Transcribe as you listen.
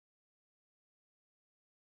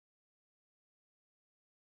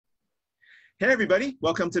Hey, everybody.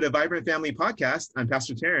 Welcome to the Vibrant Family Podcast. I'm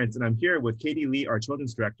Pastor Terrence, and I'm here with Katie Lee, our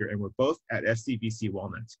children's director, and we're both at SCBC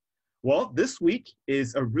Walnut. Well, this week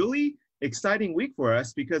is a really exciting week for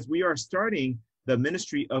us because we are starting the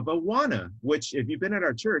ministry of Awana, which, if you've been at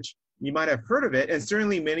our church, you might have heard of it, and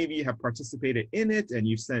certainly many of you have participated in it, and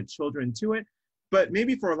you've sent children to it. But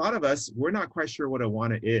maybe for a lot of us, we're not quite sure what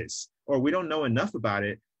Awana is, or we don't know enough about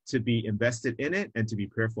it to be invested in it and to be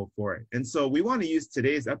prayerful for it. And so we want to use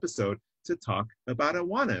today's episode to talk about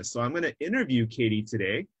Awana. So I'm going to interview Katie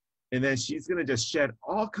today, and then she's going to just shed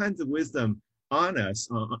all kinds of wisdom on us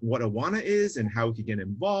on what Awana is and how we can get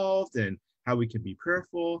involved and how we can be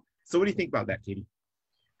prayerful. So what do you think about that, Katie?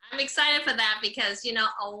 I'm excited for that because,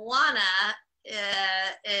 Awana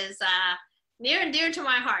is near and dear to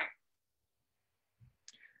my heart.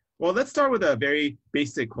 Well, let's start with a very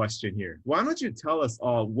basic question here. Why don't you tell us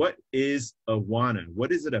all, what is Awana?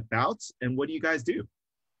 What is it about, and what do you guys do?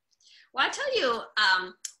 Well, I'll tell you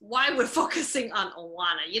why we're focusing on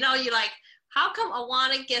Awana. You're like, how come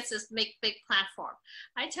Awana gets this big platform?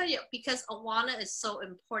 I tell you, because Awana is so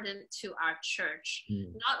important to our church,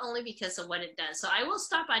 not only because of what it does. So I will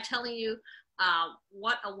start by telling you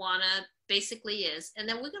what Awana basically is, and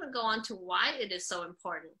then we're going to go on to why it is so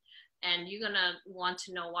important. And you're going to want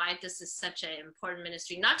to know why this is such an important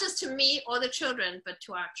ministry, not just to me or the children, but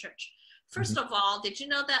to our church. First of all, did you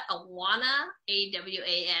know that Awana,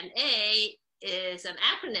 A-W-A-N-A, is an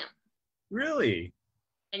acronym? Really?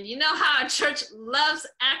 And you know how our church loves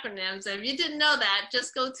acronyms. If you didn't know that,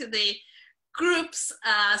 just go to the groups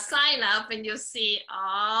sign up and you'll see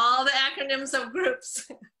all the acronyms of groups.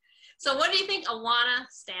 So what do you think Awana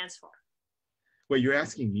stands for? Well, you're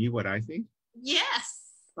asking me what I think? Yes.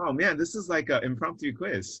 Oh man, this is like an impromptu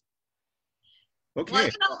quiz. Okay.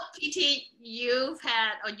 Well, PT, you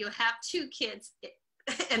have 2 kids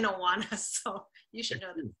in Awana, so you should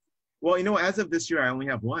know that. Well, as of this year, I only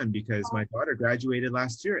have 1 because my daughter graduated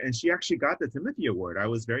last year and she actually got the Timothy Award. I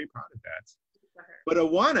was very proud of that. But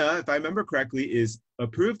Awana, if I remember correctly, is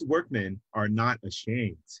approved workmen are not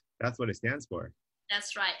ashamed. That's what it stands for.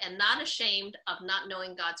 That's right, and not ashamed of not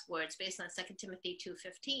knowing God's words, based on 2 Timothy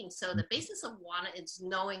 2:15. So the basis of Awana is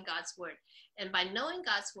knowing God's word. And by knowing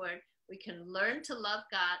God's word, we can learn to love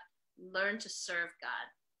God, learn to serve God.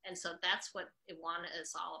 And so that's what Awana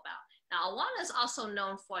is all about. Now, Awana is also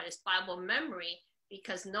known for its Bible memory,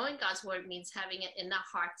 because knowing God's word means having it in our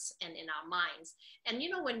hearts and in our minds. And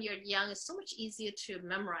when you're young, it's so much easier to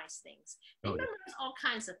memorize things. You memorize all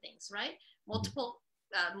kinds of things, right?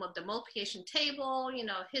 The multiplication table,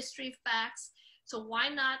 history facts. So why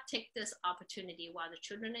not take this opportunity while the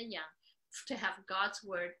children are young to have God's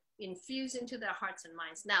word infused into their hearts and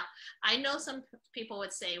minds? Now, I know some people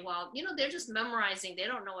would say, well, they're just memorizing. They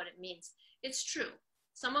don't know what it means. It's true.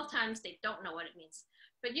 Sometimes they don't know what it means.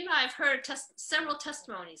 But, I've heard several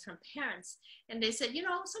testimonies from parents, and they said,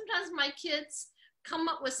 sometimes my kids come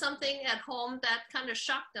up with something at home that kind of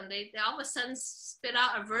shocked them. They all of a sudden spit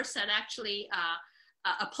out a verse that actually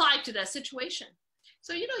applied to that situation.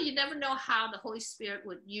 So, you never know how the Holy Spirit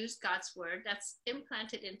would use God's word that's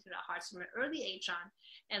implanted into their hearts from an early age on,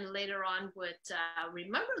 and later on would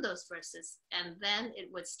remember those verses, and then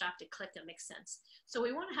it would start to click and make sense. So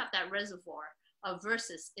we want to have that reservoir of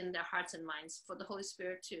verses in their hearts and minds for the Holy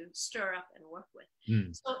Spirit to stir up and work with.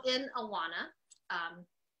 So in Awana,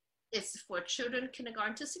 it's for children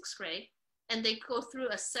kindergarten to 6th grade, and they go through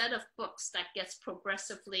a set of books that gets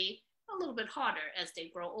progressively a little bit harder as they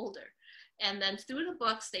grow older. And then through the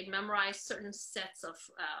books, they memorize certain sets of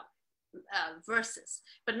verses.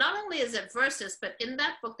 But not only is it verses, but in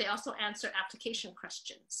that book, they also answer application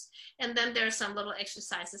questions. And then there's some little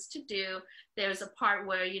exercises to do. There's a part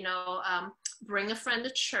where, bring a friend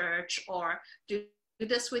to church, or do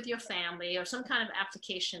this with your family, or some kind of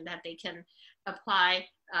application that they can apply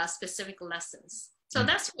specific lessons. So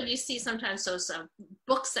that's what you see sometimes, those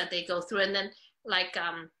books that they go through. And then like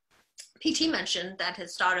PT mentioned that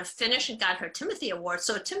his daughter finished and got her Timothy Award.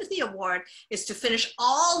 So a Timothy Award is to finish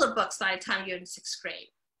all the books by the time you're in 6th grade.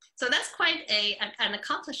 So that's quite an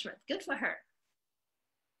accomplishment. Good for her.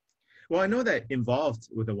 Well, I know that involved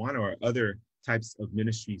with Awana are other types of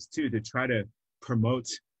ministries too, to try to promote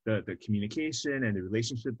the communication and the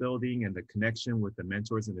relationship building and the connection with the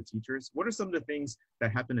mentors and the teachers. What are some of the things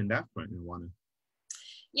that happen in that front in Awana?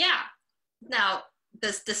 Yeah. Now,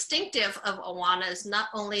 the distinctive of Awana is not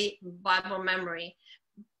only Bible memory,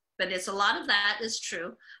 but it's a lot of that is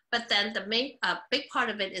true. But then the main big part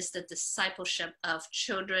of it is the discipleship of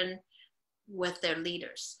children with their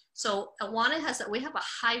leaders. So Awana we have a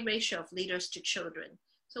high ratio of leaders to children.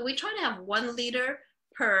 So we try to have 1 leader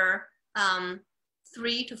per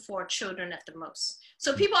 3 to 4 children at the most.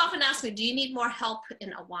 So people often ask me, do you need more help in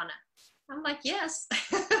Awana? I'm like, yes.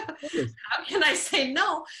 How can I say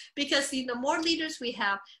no? Because the more leaders we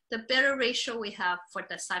have, the better ratio we have for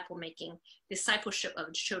discipleship of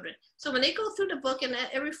the children. So when they go through the book, and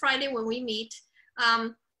every Friday when we meet,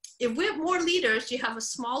 if we have more leaders, you have a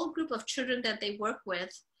small group of children that they work with,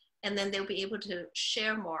 and then they'll be able to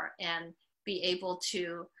share more and be able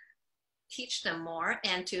to teach them more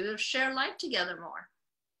and to share life together more.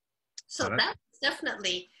 So that's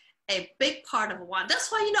definitely a big part of Awana.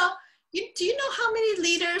 That's why, do you know how many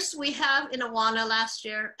leaders we have in Awana last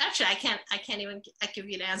year? Actually, I can't even give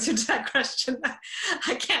you an answer to that question.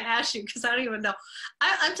 I can't ask you because I don't even know.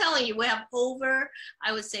 I'm telling you, we have over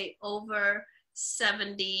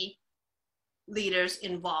 70 leaders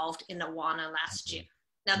involved in Awana last year.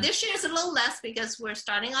 Now this year is a little less because we're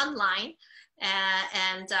starting online,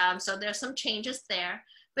 and so there's some changes there.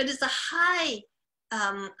 But it's a high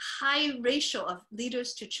ratio of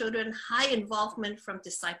leaders to children, high involvement from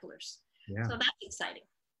disciplers. Yeah. So that's exciting.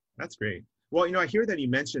 That's great. Well, I hear that you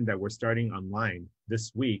mentioned that we're starting online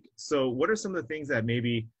this week. So what are some of the things that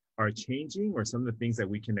maybe are changing, or some of the things that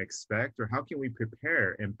we can expect, or how can we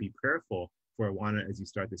prepare and be prayerful for Awana as you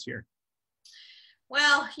start this year?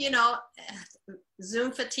 Well,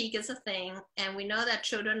 Zoom fatigue is a thing, and we know that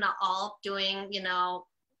children are all doing,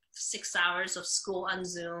 6 hours of school on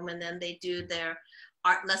Zoom, and then they do their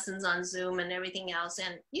art lessons on Zoom and everything else.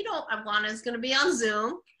 And, Awana is going to be on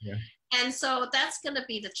Zoom. Yeah. And so that's going to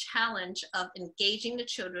be the challenge of engaging the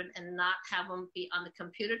children and not have them be on the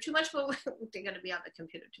computer too much, but they're going to be on the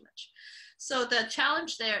computer too much. So the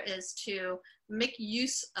challenge there is to make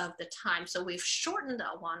use of the time. So we've shortened the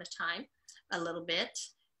Awana time a little bit,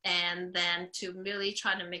 and then to really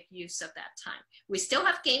try to make use of that time. We still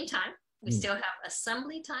have game time. We still have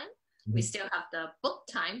assembly time. We still have the book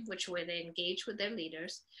time, which where they engage with their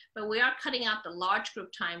leaders, but we are cutting out the large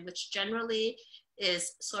group time, which generally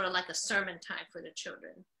is sort of like a sermon time for the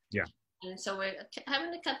children. Yeah. And so we're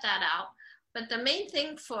having to cut that out. But the main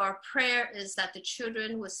thing for prayer is that the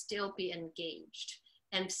children will still be engaged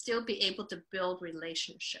and still be able to build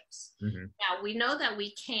relationships. Now, we know that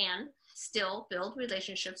we can still build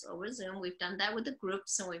relationships over Zoom. We've done that with the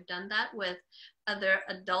groups, and we've done that with other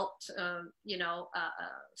adult,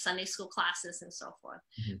 Sunday school classes and so forth.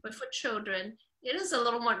 But for children, it is a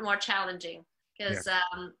little more challenging because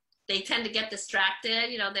they tend to get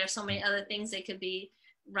distracted. There's so many other things they could be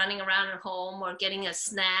running around at home or getting a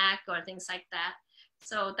snack or things like that.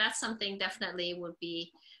 So that's something definitely would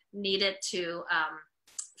be needed to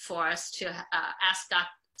for us to ask God's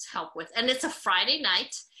help with. And it's a Friday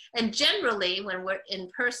night. And generally, when we're in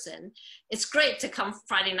person, it's great to come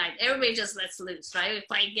Friday night. Everybody just lets loose, right? We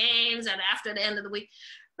play games, and after the end of the week.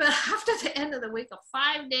 But after the end of the week of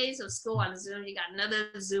 5 days of school on Zoom, you got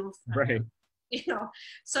another Zoom. Right.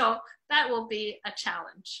 So that will be a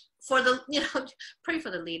challenge for the, pray for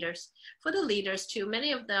the leaders. For the leaders too,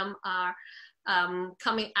 many of them are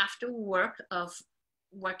coming after work of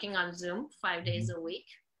working on Zoom 5 days a week.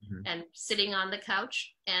 And sitting on the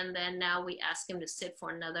couch, and then now we ask him to sit for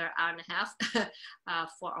another hour and a half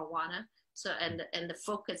for Awana. So and the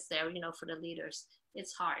focus there, for the leaders,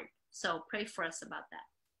 it's hard. So pray for us about that.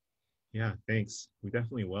 Yeah, thanks. We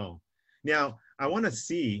definitely will. Now, I want to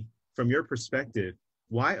see from your perspective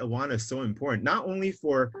why Awana is so important, not only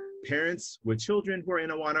for parents with children who are in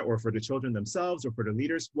Awana, or for the children themselves, or for the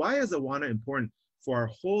leaders. Why is Awana important for our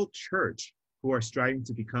whole church who are striving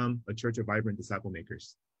to become a church of vibrant disciple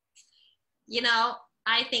makers?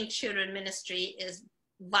 I think children ministry is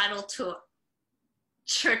vital to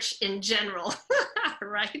church in general,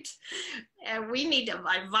 right? And we need a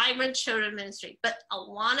vibrant children ministry, but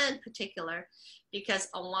Awana in particular, because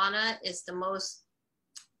Awana is the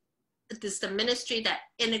ministry that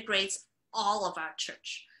integrates all of our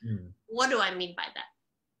church. What do I mean by that?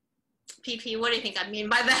 PP, what do you think I mean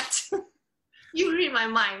by that? You read my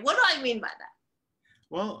mind. What do I mean by that?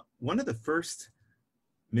 Well, one of the first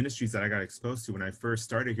ministries that I got exposed to when I first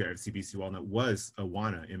started here at CBC Walnut was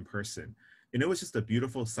Awana in person. And it was just a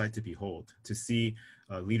beautiful sight to behold, to see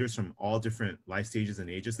leaders from all different life stages and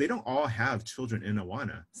ages. They don't all have children in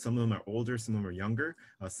Awana. Some of them are older, some of them are younger,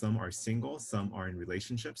 some are single, some are in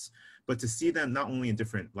relationships. But to see them not only in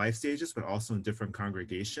different life stages, but also in different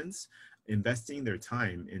congregations, investing their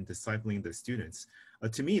time in discipling the students.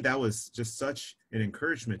 To me, that was just such an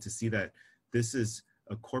encouragement to see that this is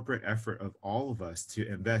a corporate effort of all of us to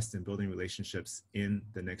invest in building relationships in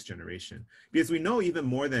the next generation. Because we know even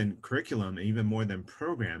more than curriculum and even more than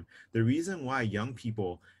program, the reason why young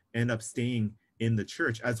people end up staying in the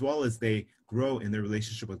church as well as they grow in their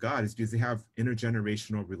relationship with God is because they have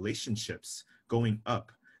intergenerational relationships going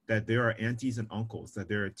up. that there are aunties and uncles, that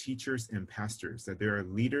there are teachers and pastors, that there are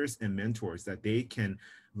leaders and mentors that they can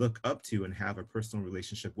look up to and have a personal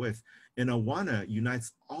relationship with. And Awana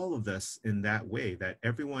unites all of us in that way, that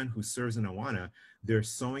everyone who serves in Awana, they're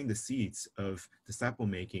sowing the seeds of disciple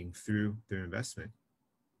making through their investment.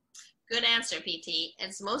 Good answer, PT.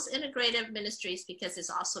 It's most integrative ministries because it's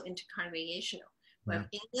also intercongregational. We have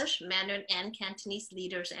English, Mandarin, and Cantonese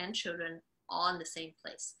leaders and children all in the same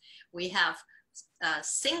place. We have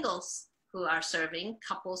singles who are serving,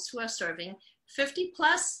 couples who are serving, 50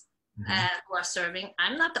 plus who are serving.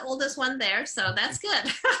 I'm not the oldest one there, so that's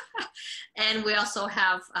good. And we also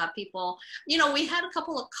have people, you know, we had a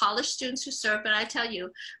couple of college students who served, but I tell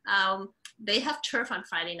you, they have turf on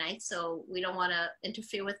Friday night, so we don't want to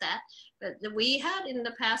interfere with that. But we had in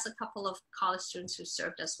the past a couple of college students who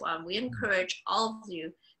served as well. And we encourage all of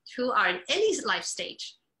you who are in any life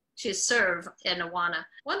stage to serve in Awana.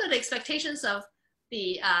 One of the expectations of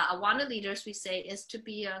the Awana leaders, we say, is to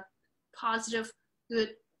be a positive,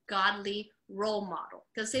 good, godly role model,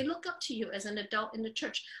 because they look up to you as an adult in the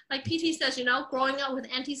church. Like PT says, you know, growing up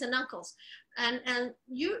with aunties and uncles, and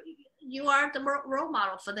you are the role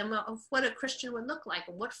model for them of what a Christian would look like,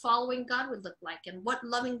 and what following God would look like, and what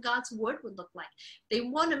loving God's word would look like. They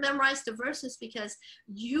want to memorize the verses because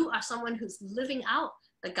you are someone who's living out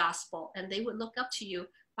the gospel, and they would look up to you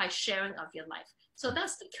by sharing of your life. So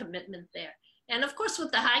that's the commitment there. And of course,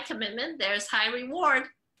 with the high commitment, there's high reward.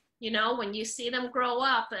 You know, when you see them grow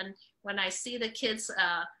up, and when I see the kids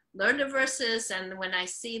learn the verses, and when I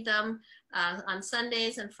see them on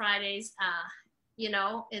Sundays and Fridays, you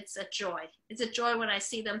know, it's a joy. It's a joy when I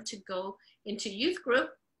see them to go into youth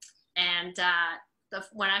group. And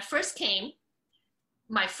when I first came,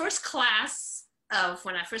 my first class of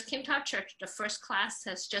when I first came to our church, the first class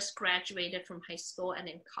has just graduated from high school and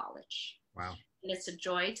in college. Wow. And it's a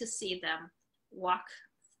joy to see them walk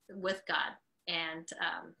with God. And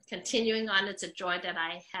continuing on, it's a joy that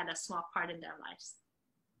I had a small part in their lives.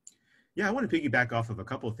 Yeah, I want to piggyback off of a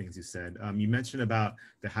couple of things you said. You mentioned about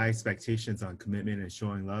the high expectations on commitment and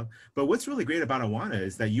showing love. But what's really great about Awana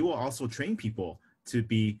is that you will also train people to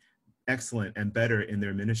be excellent and better in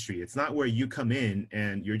their ministry. It's not where you come in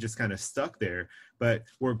and you're just kind of stuck there, but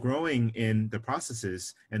we're growing in the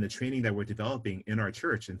processes and the training that we're developing in our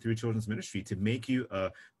church and through children's ministry to make you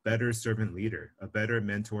a better servant leader, a better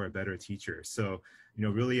mentor, a better teacher. So, you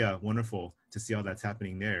know, really wonderful to see all that's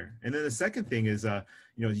happening there. And then the second thing is, you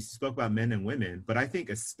know, you spoke about men and women, but I think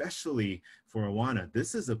especially for Awana,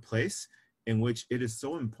 this is a place in which it is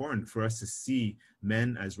so important for us to see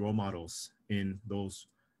men as role models in those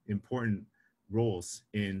important roles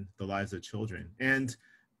in the lives of children. And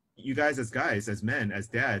you guys as men, as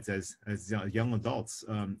dads, as young adults,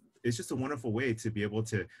 it's just a wonderful way to be able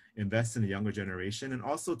to invest in the younger generation and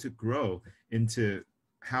also to grow into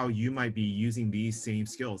how you might be using these same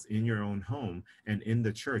skills in your own home and in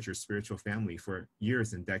the church or spiritual family for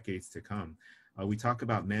years and decades to come. We talk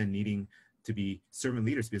about men needing to be servant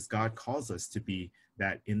leaders because God calls us to be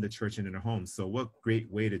that in the church and in our homes. So what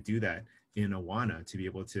great way to do that in Awana, to be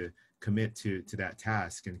able to commit to that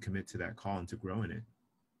task and commit to that call and to grow in it.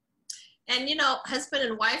 And, you know, husband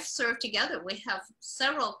and wife serve together. We have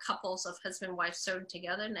several couples of husband and wife serving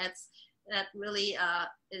together, and that really,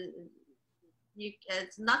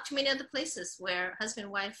 it's not too many other places where husband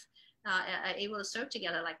and wife are able to serve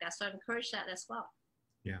together like that. So I encourage that as well.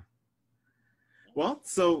 Yeah. Well,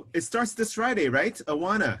 so it starts this Friday, right?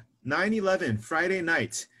 Awana, 9/11, Friday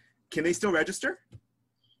night. Can they still register?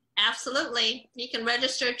 Absolutely. You can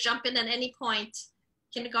register, jump in at any point,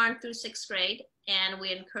 kindergarten through 6th grade. And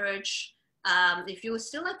we encourage, if you would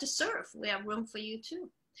still like to serve, we have room for you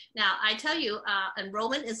too. Now, I tell you,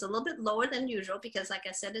 enrollment is a little bit lower than usual because, like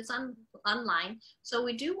I said, it's online. So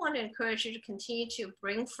we do want to encourage you to continue to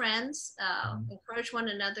bring friends, encourage one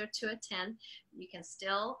another to attend. You can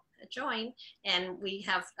still join. And we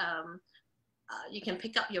have, you can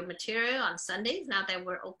pick up your material on Sundays now that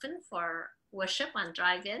we're open for worship on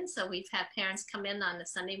drive-in. So we've had parents come in on a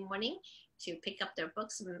Sunday morning to pick up their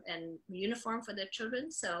books and uniform for their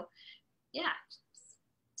children. So yeah,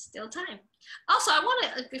 still time. Also, I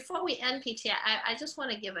want to, before we end PTA, I just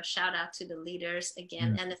want to give a shout out to the leaders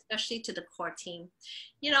again, and especially to the core team.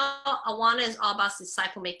 You know, Awana is all about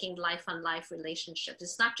disciple making, life on life relationships.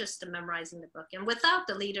 It's not just the memorizing the book. And without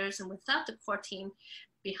the leaders and without the core team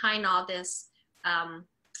behind all this,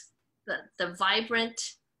 the vibrant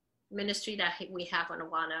ministry that we have on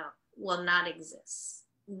Awana will not exist,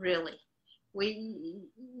 really.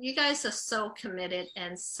 You guys are so committed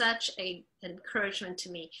and such a encouragement to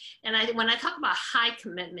me. And when I talk about high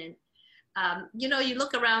commitment, You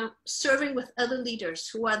look around serving with other leaders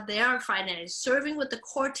who are there on Friday night, serving with the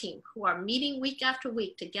core team who are meeting week after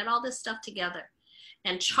week to get all this stuff together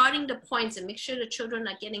and charting the points and make sure the children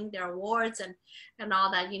are getting their awards and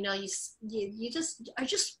all that. You just are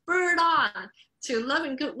just spurred on to love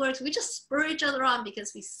and good works. We just spur each other on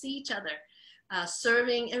because we see each other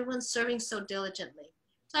serving, everyone's serving so diligently.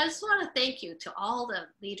 So I just want to thank you to all the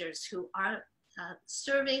leaders who are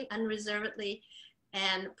serving unreservedly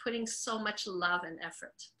and putting so much love and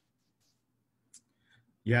effort.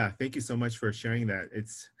 Yeah, thank you so much for sharing that.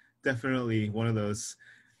 It's definitely one of those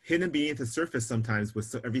hidden beneath the surface sometimes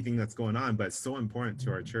with everything that's going on, but so important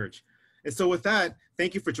to our church. And so with that,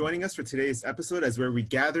 thank you for joining us for today's episode as we're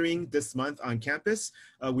regathering this month on campus.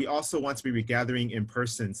 We also want to be regathering in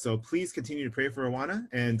person. So please continue to pray for Awana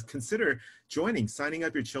and consider signing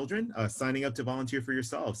up your children, signing up to volunteer for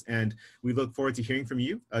yourselves. And we look forward to hearing from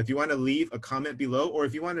you. If you want to leave a comment below, or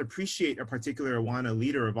if you want to appreciate a particular Awana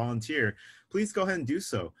leader or volunteer, please go ahead and do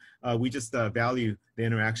so. We just value the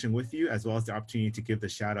interaction with you as well as the opportunity to give the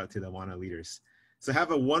shout out to the Awana leaders. So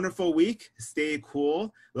have a wonderful week. Stay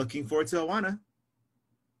cool. Looking forward to Awana.